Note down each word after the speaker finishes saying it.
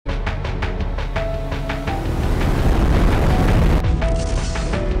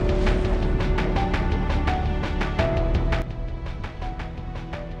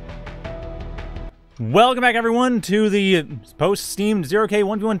Welcome back, everyone, to the post-Steamed 0K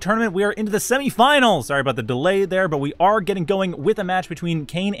 1v1 tournament. We are into the semifinals. Sorry about the delay there, but we are getting going with a match between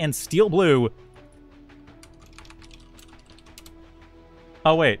kaen and Steel Blue.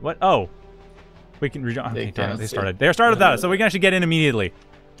 Oh, wait. What? Oh. We can rejoin. Okay, damn it. They started. They started without us, so we can actually get in immediately.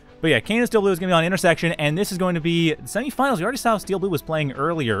 But yeah, kaen and Steel Blue is going to be on intersection, and this is going to be semifinals. We already saw Steel Blue was playing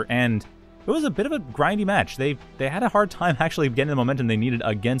earlier, and it was a bit of a grindy match. They had a hard time actually getting the momentum they needed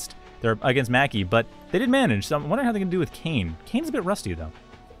against Mackie, but they did manage. So I'm wondering how they can do with kaen. Kaen's a bit rusty, though.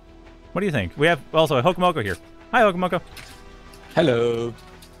 What do you think? We have also a Hokomoko here. Hi, Hokomoko. Hello.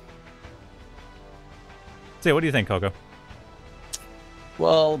 So what do you think, Hoko?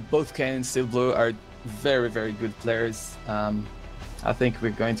 Well, both kaen and Steel Blue are very, very good players. I think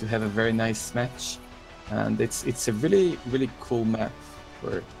we're going to have a very nice match, and it's a really, really cool map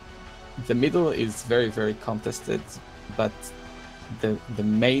where the middle is very, very contested, but the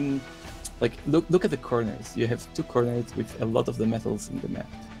main, like, look at the corners. You have two corners with a lot of the metals in the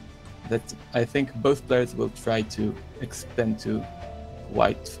map that I think both players will try to expand to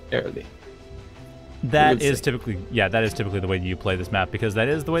quite early. That is typically, yeah, that is typically the way you play this map, because that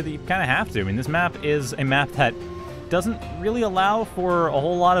is the way that you kind of have to. I mean, this map is a map that doesn't really allow for a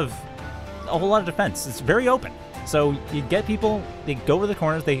whole lot of defense. It's very open. So you get people, they go over the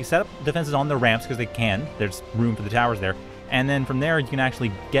corners, they set up defenses on the ramps because they can. There's room for the towers there. And then from there, you can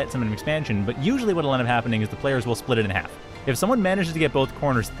actually get some expansion. But usually what will end up happening is the players will split it in half. If someone manages to get both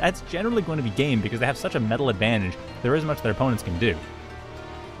corners, that's generally going to be game because they have such a metal advantage. There isn't much their opponents can do.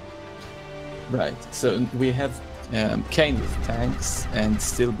 Right. So we have kaen with tanks and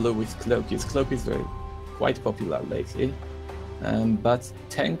Steel Blue with Cloaky. Cloaky is quite popular lately. But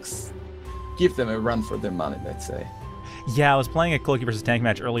tanks give them a run for their money, let's say. Yeah, I was playing a Cloaky versus tank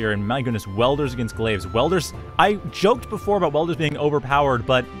match earlier, and my goodness, welders against glaives. Welders, I joked before about welders being overpowered,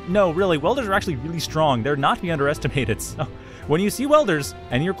 but no, really, welders are actually really strong. They're not to be underestimated. So when you see welders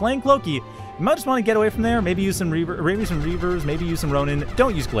and you're playing Cloaky, you might just want to get away from there. Maybe use some reavers, maybe use some Ronin.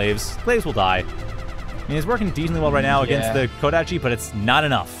 Don't use glaives. Glaives will die. I mean, it's working decently well right now against the Kodachi, but it's not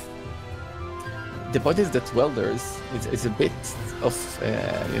enough. The point is that welders is a bit of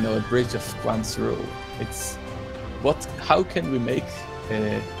a bridge of Quant's rule. It's how can we make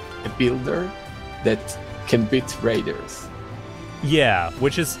a builder that can beat raiders? Yeah,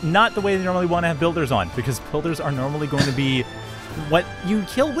 which is not the way they normally want to have builders on, because builders are normally going to be what you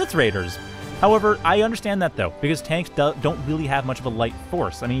kill with raiders. However, I understand that, though, because tanks don't really have much of a light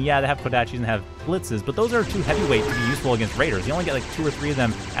force. I mean, yeah, they have Kodachis and have Blitzes, but those are too heavyweight to be useful against raiders. You only get like 2 or 3 of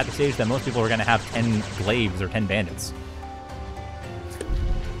them at the stage that most people are going to have 10 glaives or 10 bandits.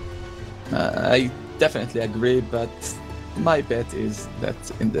 I definitely agree, but my bet is that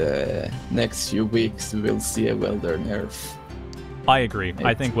in the next few weeks we will see a welder nerf. I agree.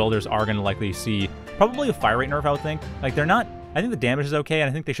 I think welders are going to likely see probably a fire rate nerf, I would think. Like, they're not... I think the damage is okay, and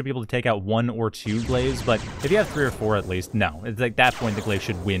I think they should be able to take out 1 or 2 glaives, but if you have 3 or 4 at least, no. It's like that point the glaive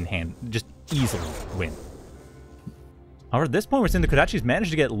should win just easily win. However, at this point, we're seeing the Kodachis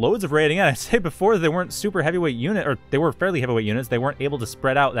managed to get loads of raiding. And I say before they weren't super heavyweight unit, or they were fairly heavyweight units. They weren't able to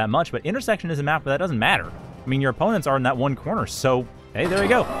spread out that much, but intersection is a map where that doesn't matter. I mean, your opponents are in that one corner, so hey, there you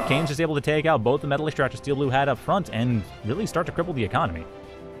go. kaen's just able to take out both the metal extractor Steel Blue had up front and really start to cripple the economy.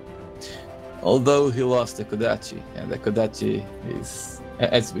 Although he lost the Kodachi, and the Kodachi is,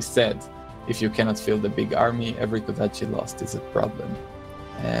 as we said, if you cannot fill the big army, every Kodachi lost is a problem.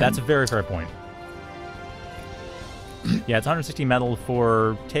 And that's a very fair point. Yeah, it's 160 metal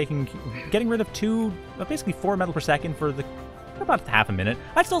for getting rid of basically 4 metal per second for about half a minute.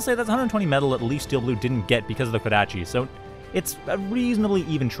 I'd still say that's 120 metal at least Steel Blue didn't get because of the Kodachi, so it's a reasonably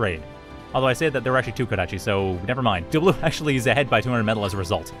even trade. Although I say that there were actually 2 Kodachi, so never mind. Steel Blue actually is ahead by 200 metal as a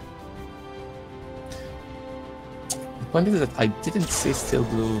result. The point is that I didn't see Steel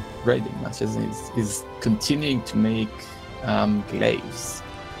Blue raiding much, as is continuing to make glaives.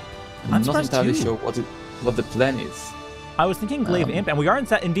 I'm not entirely sure what the plan is. I was thinking glaive imp, and we are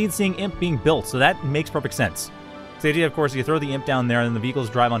indeed seeing imp being built, so that makes perfect sense. So the idea, of course, is you throw the imp down there, and then the vehicles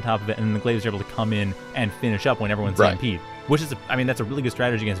drive on top of it, and then the glaives are able to come in and finish up when everyone's CMP'd. Which is, I mean, that's a really good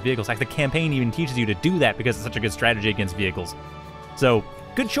strategy against vehicles. Like, the campaign even teaches you to do that because it's such a good strategy against vehicles. So,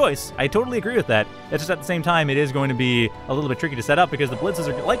 good choice. I totally agree with that. It's just at the same time, it is going to be a little bit tricky to set up because the blitzes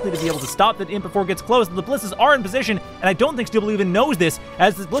are likely to be able to stop that imp before it gets close. The blitzes are in position, and I don't think Steel Blue even knows this,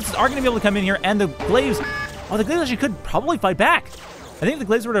 as the blitzes are going to be able to come in here, and the glaives... Oh, the glaives actually could probably fight back. I think if the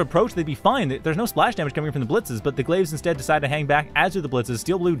glaives were to approach, they'd be fine. There's no splash damage coming from the blitzes, but the glaives instead decide to hang back, as do the blitzes.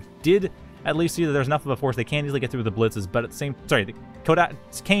 Steel Blue did at least see that there's enough of a force they can easily get through the blitzes, but at the same... Sorry,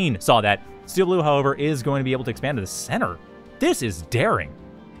 kaen saw that. Steel Blue, however, is going to be able to expand to the center. This is daring.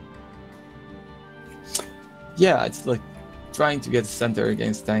 yeah, it's like trying to get center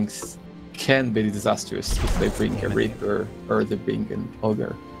against tanks can be disastrous if they bring a Reaper or they bring an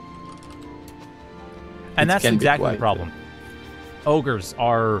Ogre. And that's exactly the problem. Ogres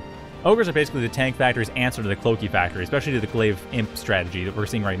are basically the tank factory's answer to the Cloaky factory, especially to the Glaive Imp strategy that we're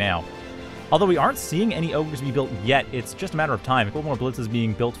seeing right now. Although we aren't seeing any Ogres be built yet, it's just a matter of time. A couple more blitzes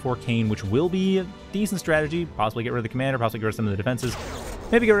being built for kaen, which will be a decent strategy. Possibly get rid of the commander, possibly get rid of some of the defenses.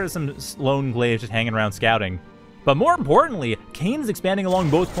 Maybe get rid of some lone Glaives just hanging around scouting. But more importantly, kaen is expanding along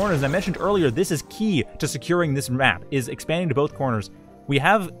both corners. As I mentioned earlier, this is key to securing this map, is expanding to both corners. We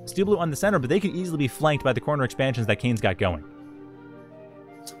have Steel Blue on the center, but they could easily be flanked by the corner expansions that kaen's got going.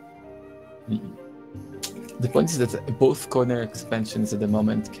 The point is that both corner expansions at the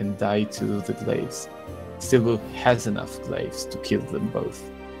moment can die to the Glaives. Steel Blue has enough Glaives to kill them both.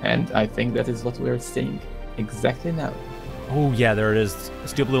 And I think that is what we're seeing exactly now. Oh yeah, there it is.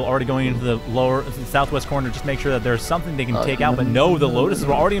 Steel Blue already going into the southwest corner. Just make sure that there's something they can take out. But no, the Lotuses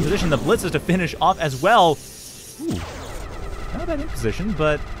were already in position. The Blitzes to finish off as well. Ooh, not a bad in position,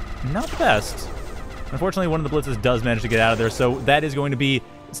 but not the best. Unfortunately, one of the Blitzes does manage to get out of there. So that is going to be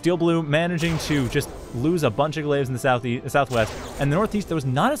Steel Blue managing to just lose a bunch of Glaives in the southwest. And the northeast, there was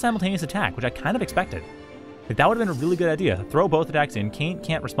not a simultaneous attack, which I kind of expected. Like, that would have been a really good idea. Throw both attacks in. kaen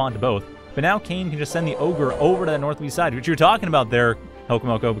can't respond to both. But now kaen can just send the Ogre over to the northeast side, which you were talking about there,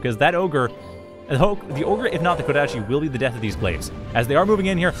 Hokomoko, because that Ogre, the Ogre, if not the Kodachi, will be the death of these Glaives. As they are moving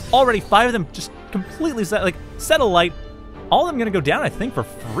in here, already 5 of them just completely set alight. All of them going to go down, I think, for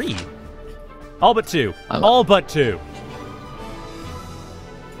free. All but 2. All but 2.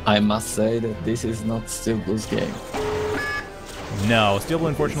 I must say that this is not Steel Blue's game. No, Steel Blue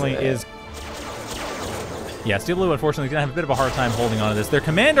unfortunately is... Yeah, Steel Blue unfortunately is going to have a bit of a hard time holding on to this. Their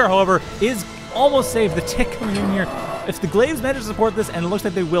commander, however, is almost saved. The tick coming in here. If the Glaives manage to support this, and it looks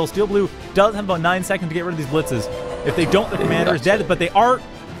like they will, Steel Blue does have about 9 seconds to get rid of these blitzes. If they don't, the commander is dead, but they are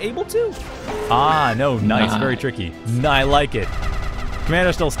able to. Ah, no, nice. Very tricky. I like it.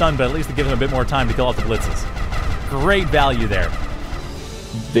 Commander's still stunned, but at least it gives him a bit more time to kill off the blitzes. Great value there.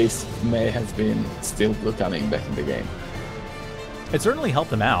 This may have been Steel Blue coming back in the game. It certainly helped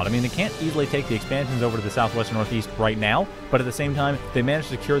them out. I mean, they can't easily take the expansions over to the southwest and northeast right now, but at the same time, they managed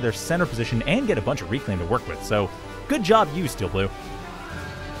to secure their center position and get a bunch of reclaim to work with. So, good job you, Steel Blue.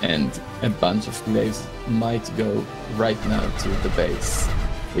 And a bunch of Glaives might go right now to the base,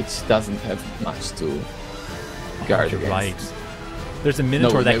 which doesn't have much to guard against. Right. There's a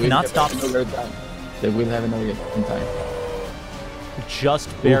Minotaur that cannot stop. They will have another in time.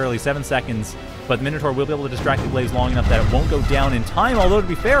 Just barely, 7 seconds. But the Minotaur will be able to distract the Glaives long enough that it won't go down in time. Although, to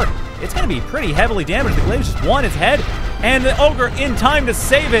be fair, it's going to be pretty heavily damaged. The Glaives just won its head, and the Ogre in time to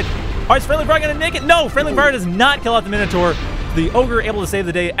save it. All right, is Friendly Fire going to make it? No, Friendly Fire does not kill out the Minotaur. The Ogre able to save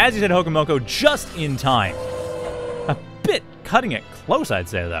the day, as you said, Hokomoko, just in time. A bit cutting it close, I'd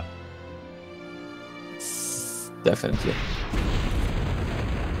say, though. Definitely.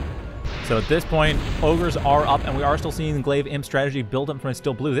 So at this point, Ogres are up, and we are still seeing the Glaive Imp strategy build up from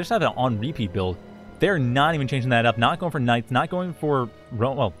Steel Blue. They just have an on-repeat build. They're not even changing that up, not going for Knights, not going for...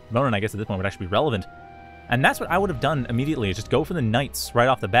 Well, Ronin, I guess, at this point would actually be relevant. And that's what I would have done immediately, is just go for the Knights right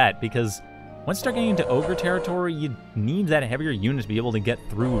off the bat, because once you start getting into Ogre territory, you need that heavier unit to be able to get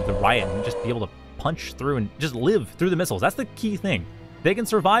through the Riot and just be able to punch through and just live through the missiles. That's the key thing. They can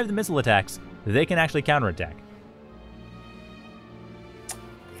survive the missile attacks. They can actually counterattack.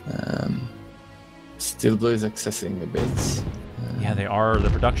 Steel Blue is accessing a bit. Yeah, they are. The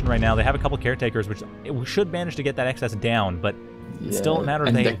production right now, they have a couple caretakers, which we should manage to get that excess down, but it's still a matter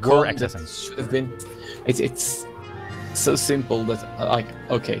of they were accessing. Should have been. It's so simple that, like,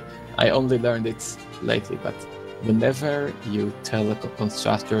 okay, I only learned it lately, but whenever you tell a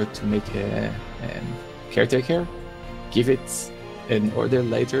constructor to make a caretaker, give it an order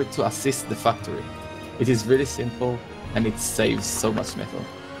later to assist the factory. It is really simple, and it saves so much metal.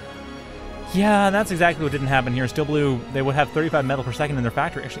 Yeah, that's exactly what didn't happen here. Steel Blue, they would have 35 metal per second in their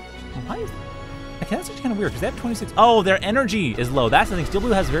factory. Actually, why is... Okay, that's actually kind of weird, because they have 26... Oh, their energy is low. That's the thing. Steel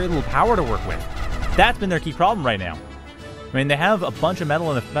Blue has very little power to work with. That's been their key problem right now. I mean, they have a bunch of metal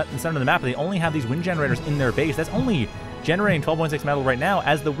in the center of the map, but they only have these wind generators in their base. That's only generating 12.6 metal right now,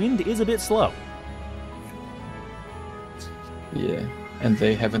 as the wind is a bit slow. Yeah, and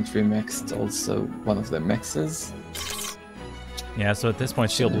they haven't remaxed also one of their maxes. Yeah, so at this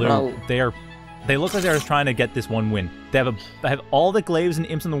point, Steel Blue, they look like they're just trying to get this one win. They have all the Glaives and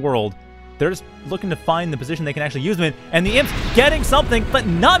Imps in the world. They're just looking to find the position they can actually use them in. And the Imp's getting something, but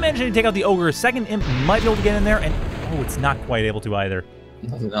not managing to take out the Ogre. Second Imp might be able to get in there, and oh, it's not quite able to either.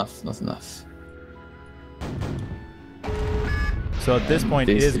 Not enough, not enough. So at this point,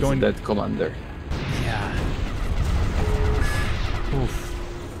 it is going to... that commander. Yeah.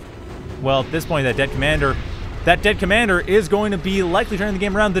 Oof. Well, at this point, that dead commander is going to be likely turning the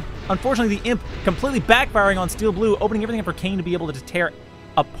game around. Unfortunately, the imp completely backfiring on Steel Blue, opening everything up for kaen to be able to tear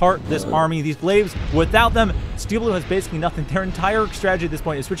apart this army. These glaives, without them, Steel Blue has basically nothing. Their entire strategy at this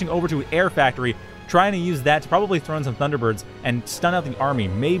point is switching over to Air Factory, trying to use that to probably throw in some Thunderbirds and stun out the army.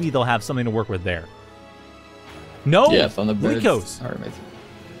 Maybe they'll have something to work with there. No, yeah, Thunderbirds Lycos. Are amazing.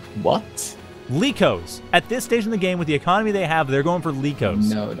 What? Lycos. At this stage in the game, with the economy they have, they're going for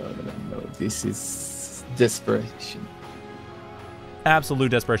Lycos. No. This is desperation. Absolute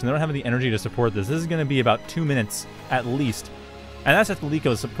desperation. They don't have the energy to support this. This is going to be about 2 minutes at least. And that's if the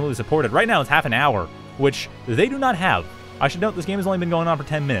Lycos completely supported. Right now, it's half an hour, which they do not have. I should note this game has only been going on for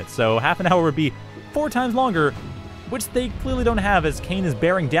 10 minutes, so half an hour would be 4 times longer, which they clearly don't have, as kaen is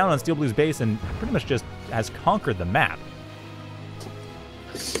bearing down on Steel Blue's base and pretty much just has conquered the map.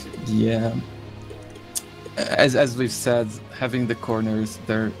 Yeah. As we've said, having the corners,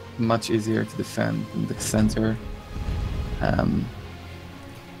 they're much easier to defend in the center. And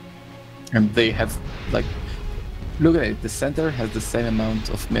they have, like, look at it, the center has the same amount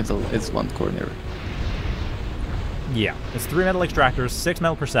of metal as one corner. Yeah, it's 3 metal extractors, 6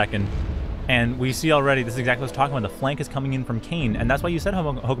 metal per second, and we see already, this is exactly what I was talking about, the flank is coming in from kaen, and that's why you said,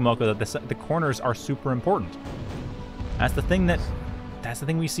 Hokomoko, that the corners are super important. That's the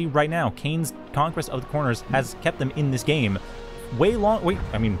thing we see right now. Kane's conquest of the corners has kept them in this game way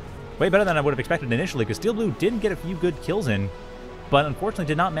better than I would have expected initially, because Steel Blue did get a few good kills in, but unfortunately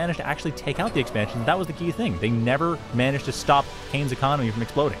did not manage to actually take out the expansion. That was the key thing. They never managed to stop kaen's economy from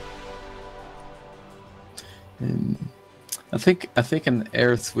exploding. I think an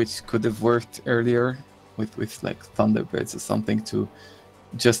air switch could have worked earlier with like Thunderbirds or something to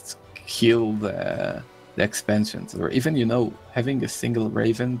just kill the expansions, or even, you know, having a single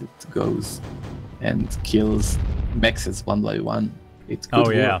Raven that goes and kills mexes one by one. It could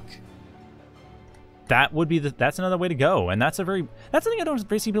work. That would be that's another way to go, and that's something I don't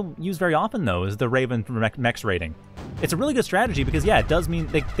see people use very often though, is the Raven for mex rating. It's a really good strategy because yeah, it does mean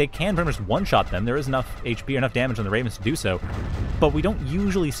they can pretty much one-shot them. There is enough HP or enough damage on the Ravens to do so, but we don't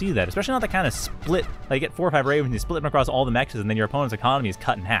usually see that, especially not that kind of split. Like, you get 4 or 5 Ravens, you split them across all the mexes, and then your opponent's economy is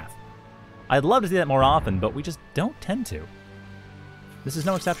cut in half. I'd love to see that more often, but we just don't tend to. This is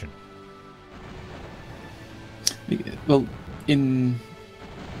no exception. Well, in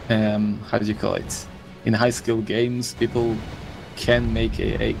how do you call it? In high skill games, people can make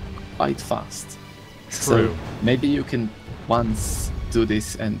a quite fast. True. So maybe you can once do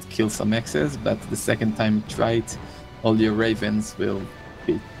this and kill some X's, but the second time you try it, all your Ravens will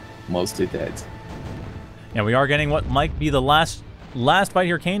be mostly dead. Yeah, we are getting what might be the last fight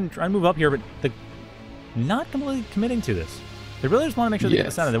here. kaen trying to move up here, but not completely committing to this. They really just want to make sure they get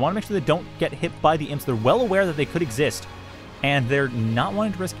the center. They want to make sure they don't get hit by the imps. They're well aware that they could exist, and they're not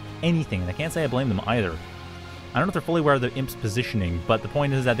wanting to risk anything. And I can't say I blame them either. I don't know if they're fully aware of the imps' positioning, but the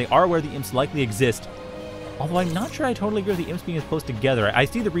point is that they are aware the imps likely exist. Although I'm not sure I totally agree with the imps being as close together. I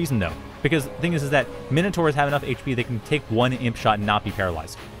see the reason, though. Because the thing is that Minotaurs have enough HP they can take 1 imp shot and not be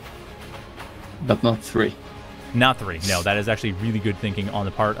paralyzed. But not 3. Not 3. No, that is actually really good thinking on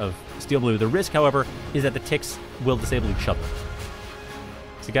the part of Steel Blue. The risk, however, is that the ticks will disable each other.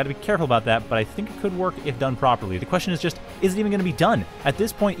 So you got to be careful about that, but I think it could work if done properly. The question is just, is it even going to be done? At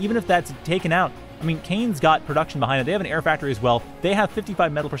this point, even if that's taken out, I mean, kaen's got production behind it. They have an air factory as well. They have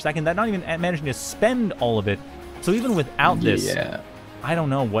 55 metal per second. They're not even managing to spend all of it. So even without this, I don't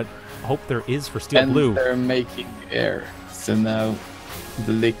know what hope there is for Steel Blue. And they're making air. So now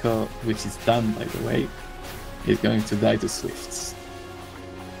the Lyco, which is done, by the way, is going to die to Swifts.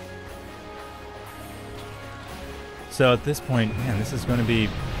 So at this point, man, this is going to be...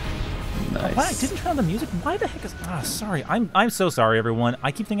 Nice. Why? I didn't turn on the music? Why the heck is... sorry. I'm so sorry, everyone.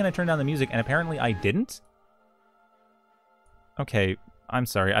 I keep thinking I turned down the music, and apparently I didn't? Okay, I'm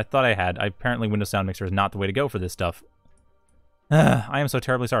sorry. I thought I had. Apparently Windows Sound Mixer is not the way to go for this stuff. I am so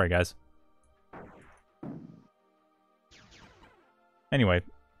terribly sorry, guys. Anyway,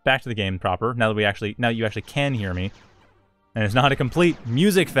 back to the game proper. Now you actually can hear me. And it's not a complete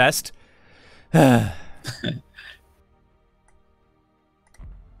music fest.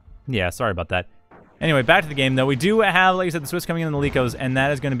 Yeah, sorry about that. Anyway, back to the game, though. We do have, like I said, the Swiss coming in the Lycos, and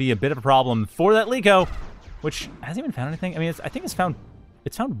that is going to be a bit of a problem for that Lyco, which hasn't even found anything. I mean, I think it's found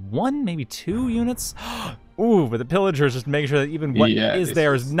 1, maybe 2 units. Ooh, but the Pillagers just making sure that even what is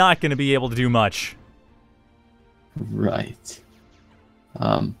there is not going to be able to do much. Right.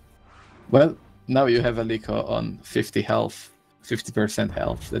 Well, now you have a Lyco on 50 health, 50%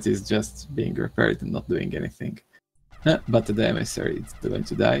 health, that is just being repaired and not doing anything. But the emissary is going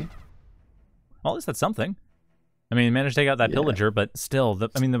to die. Well, at least that's something. I mean, managed to take out that pillager, but still,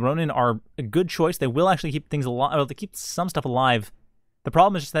 I mean, the Ronin are a good choice. They will actually keep things alive. They keep some stuff alive. The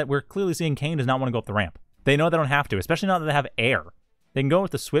problem is just that we're clearly seeing kaen does not want to go up the ramp. They know they don't have to, especially now that they have air. They can go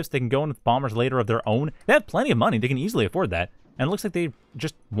with the Swifts. They can go in with bombers later of their own. They have plenty of money. They can easily afford that. And it looks like they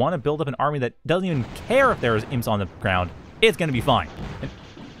just want to build up an army that doesn't even care if there's imps on the ground. It's going to be fine.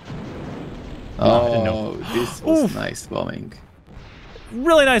 This was nice bombing.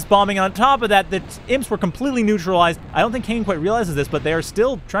 Really nice bombing. On top of that, the imps were completely neutralized. I don't think kaen quite realizes this, but they are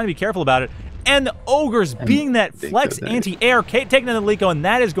still trying to be careful about it. And the ogres being that flex anti-air, taking on the Liko, and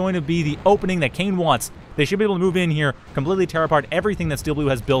that is going to be the opening that kaen wants. They should be able to move in here, completely tear apart everything that Steel Blue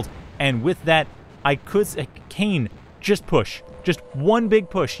has built. And with that, I could say, kaen, just push. Just one big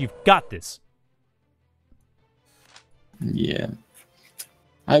push. You've got this. Yeah.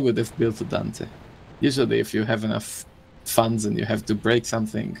 I would have built a Dante. Usually if you have enough funds and you have to break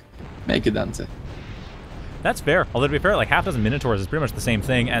something, make a Dante. That's fair. Although to be fair, like half dozen Minotaurs is pretty much the same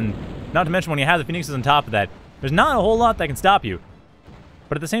thing. And not to mention when you have the Phoenixes on top of that, there's not a whole lot that can stop you.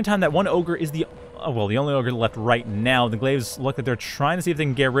 But at the same time, that one ogre is the only ogre left right now. The Glaives look like they're trying to see if they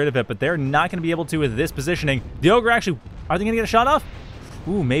can get rid of it, but they're not going to be able to with this positioning. The ogre actually, are they going to get a shot off?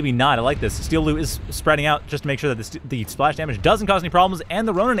 Ooh, maybe not. I like this. Steel Blue is spreading out just to make sure that the splash damage doesn't cause any problems, and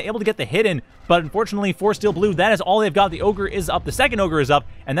the Ronin are able to get the hit in, but unfortunately for Steel Blue, that is all they've got. The ogre is up, the second ogre is up,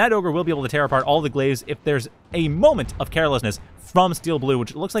 and that ogre will be able to tear apart all the Glaives if there's a moment of carelessness from Steel Blue,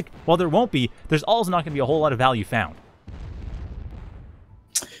 which it looks like, while there won't be, there's also not going to be a whole lot of value found.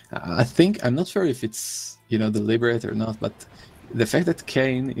 I think, I'm not sure if it's, you know, deliberate or not, but the fact that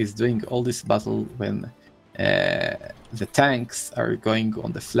kaen is doing all this battle when the tanks are going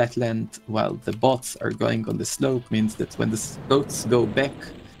on the flatland while the bots are going on the slope means that when the boats go back,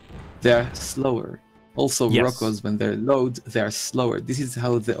 they're slower. Also, Rockos, when they're load, they are slower. This is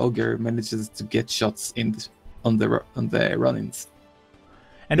how the ogre manages to get shots on the run-ins.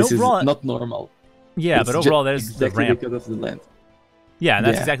 And this overall, is not normal. Yeah, but overall, that is exactly the ramp. because of the land. Yeah, and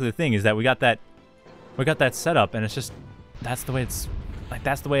that's exactly the thing, is that we got that setup, and it's just that's the way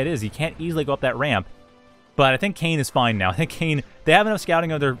it is. You can't easily go up that ramp. But I think kaen is fine now. I think kaen, they have enough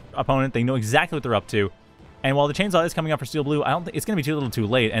scouting of their opponent. They know exactly what they're up to. And while the chainsaw is coming up for Steel Blue, I don't think it's going to be too little too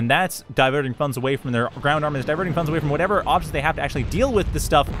late. And that's diverting funds away from their ground army. It's diverting funds away from whatever options they have to actually deal with this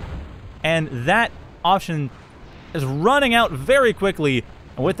stuff. And that option is running out very quickly.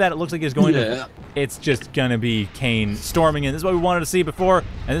 And with that, it looks like it's going to... It's just going to be kaen storming in. This is what we wanted to see before.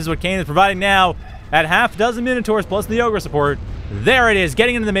 And this is what kaen is providing now. At half dozen Minotaurs plus the Ogre support. There it is,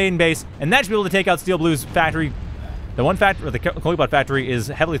 getting into the maiden base, and that should be able to take out Steel Blue's factory. The one factory, or the Cloaky factory, is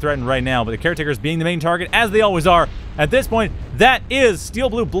heavily threatened right now, but the Caretakers being the main target, as they always are. At this point, that is Steel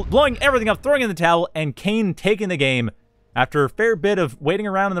Blue blowing everything up, throwing in the towel, and kaen taking the game. After a fair bit of waiting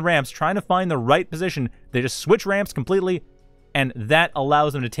around in the ramps, trying to find the right position, they just switch ramps completely, and that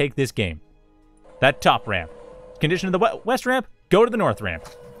allows them to take this game. That top ramp. Condition of the west ramp, go to the north ramp.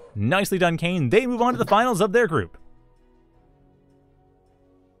 Nicely done, kaen. They move on to the finals of their group.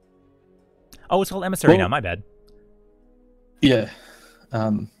 Oh, it's called Emissary now. My bad. Yeah.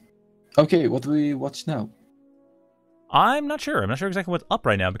 Okay, what do we watch now? I'm not sure. I'm not sure exactly what's up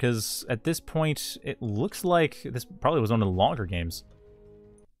right now, because at this point, it looks like this probably was one of the longer games.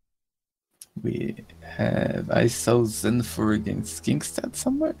 We have... I saw zenfur against Kingstad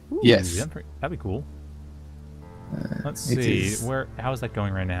somewhere? Ooh, yes. Zenfur, that'd be cool. Let's see. How is that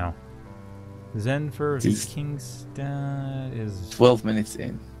going right now? Zenfur v Kingstad is... 12 minutes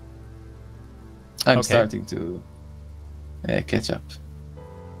in. I'm starting to catch up.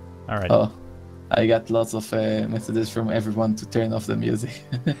 All right. Oh, I got lots of messages from everyone to turn off the music.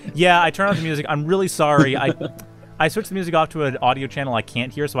 Yeah, I turned off the music. I'm really sorry. I switched the music off to an audio channel I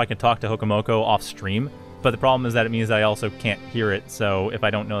can't hear so I can talk to Hokomoko off stream. But the problem is that it means that I also can't hear it. So if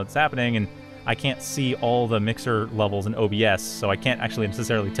I don't know what's happening, and I can't see all the mixer levels in OBS, so I can't actually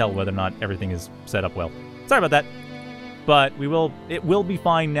necessarily tell whether or not everything is set up well. Sorry about that. But it will be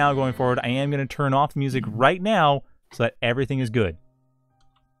fine now going forward. I am going to turn off the music right now so that everything is good.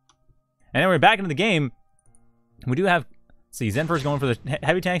 And then we're back into the game. We do have, let's see, zenfur's going for the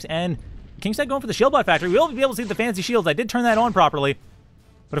heavy tanks and Kingstad going for the shield bot factory. We'll be able to see the fancy shields. I did turn that on properly.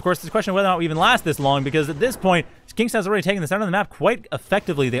 But of course, there's a question of whether or not we even last this long, because at this point, Kingstad's already taken the center of the map quite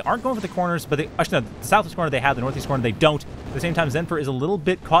effectively. They aren't going for the corners, but actually, no, the southeast corner they have, the northeast corner they don't. At the same time, zenfur is a little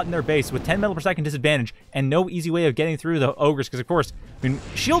bit caught in their base with 10 metal per second disadvantage and no easy way of getting through the ogres, because of course, I mean,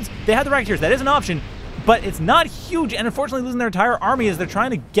 shields, they have the racketeers, that is an option, but it's not huge, and unfortunately losing their entire army as they're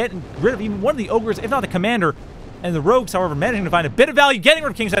trying to get rid of even one of the ogres, if not the commander. And the rogues, however, managing to find a bit of value, getting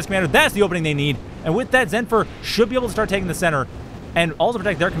rid of Kingstad's commander. That's the opening they need. And with that, zenfur should be able to start taking the center. and also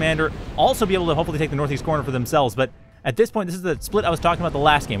protect their commander, also be able to hopefully take the northeast corner for themselves. But at this point, this is the split I was talking about the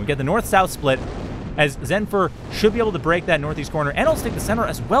last game. We get the north-south split, as zenfur should be able to break that northeast corner and also take the center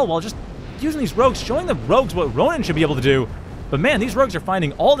as well, while just using these rogues, showing the rogues what Ronin should be able to do. But man, these rogues are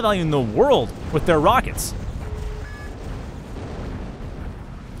finding all the value in the world with their rockets.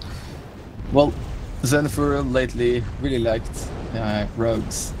 Well, zenfur lately really liked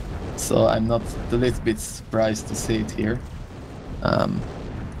rogues, so I'm not a little bit surprised to see it here.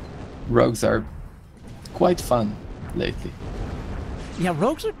 Rogues are quite fun lately. Yeah,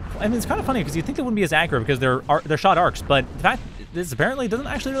 rogues are, I mean, it's kind of funny because you think they wouldn't be as accurate because they're shot arcs, but the fact is apparently it doesn't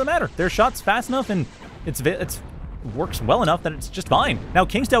actually really matter. Their shot's fast enough and it's works well enough that it's just fine. Now,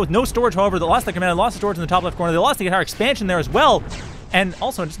 Kingstad with no storage, however, they lost the command, lost the storage in the top left corner. They lost the entire expansion there as well. And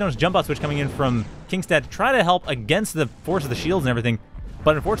also, I just noticed jump out switch coming in from Kingstad to try to help against the force of the shields and everything.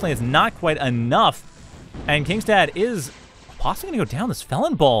 But unfortunately, it's not quite enough. And Kingstad is possibly going to go down. This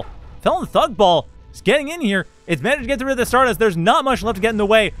Felon Thug Ball is getting in here. It's managed to get through the Stardust. There's not much left to get in the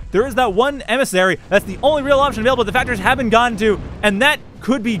way. There is that one emissary. That's the only real option available. The factors haven't gotten to, and that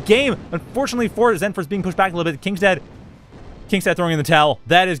could be game. Unfortunately for zenfur's being pushed back a little bit. Kingstad throwing in the towel.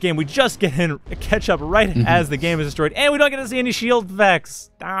 That is game. We just get in catch up right as the game is destroyed, and we don't get to see any shield effects.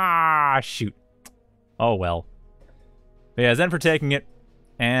 Ah, shoot. Oh well. But yeah, zenfur taking it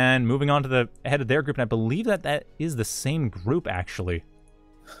and moving on to the head of their group, and I believe that is the same group actually.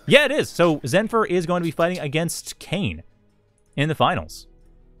 Yeah, it is. So zenfur is going to be fighting against kaen in the finals.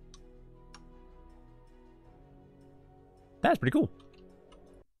 That's pretty cool.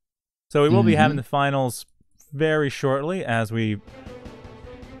 So we will be having the finals very shortly as we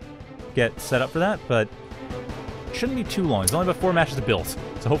get set up for that, but it shouldn't be too long. It's only about 4 matches to build,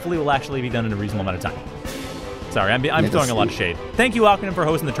 so hopefully it will actually be done in a reasonable amount of time. Sorry, I'm throwing a lot of shade. Thank you, Alkinen, for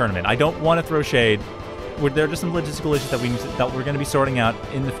hosting the tournament. I don't want to throw shade. There are just some logistical issues that we're going to be sorting out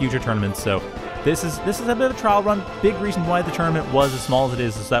in the future tournaments, so this is a bit of a trial run. Big reason why the tournament was as small as it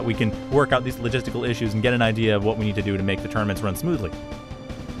is so that we can work out these logistical issues and get an idea of what we need to do to make the tournaments run smoothly.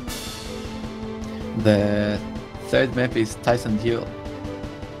 The third map is Titan Duel.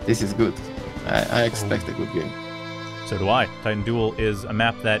 This is good. I expect a good game. So do I. Titan Duel is a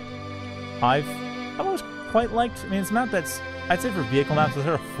map that I've always quite liked. I mean, it's a map that's, I'd say for vehicle maps, those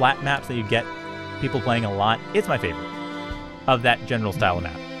sort of flat maps that you get people playing a lot. It's my favorite of that general style of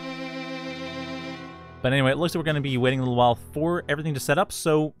map. But anyway, it looks like we're going to be waiting a little while for everything to set up,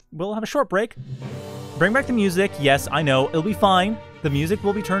 so we'll have a short break. Bring back the music. Yes, I know. It'll be fine. The music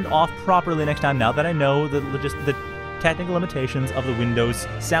will be turned off properly next time now that I know the technical limitations of the Windows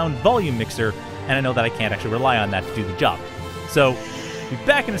sound volume mixer, and I know that I can't actually rely on that to do the job. So, be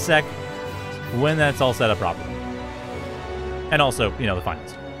back in a sec when that's all set up properly. And also, you know, the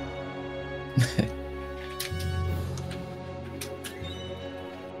finals.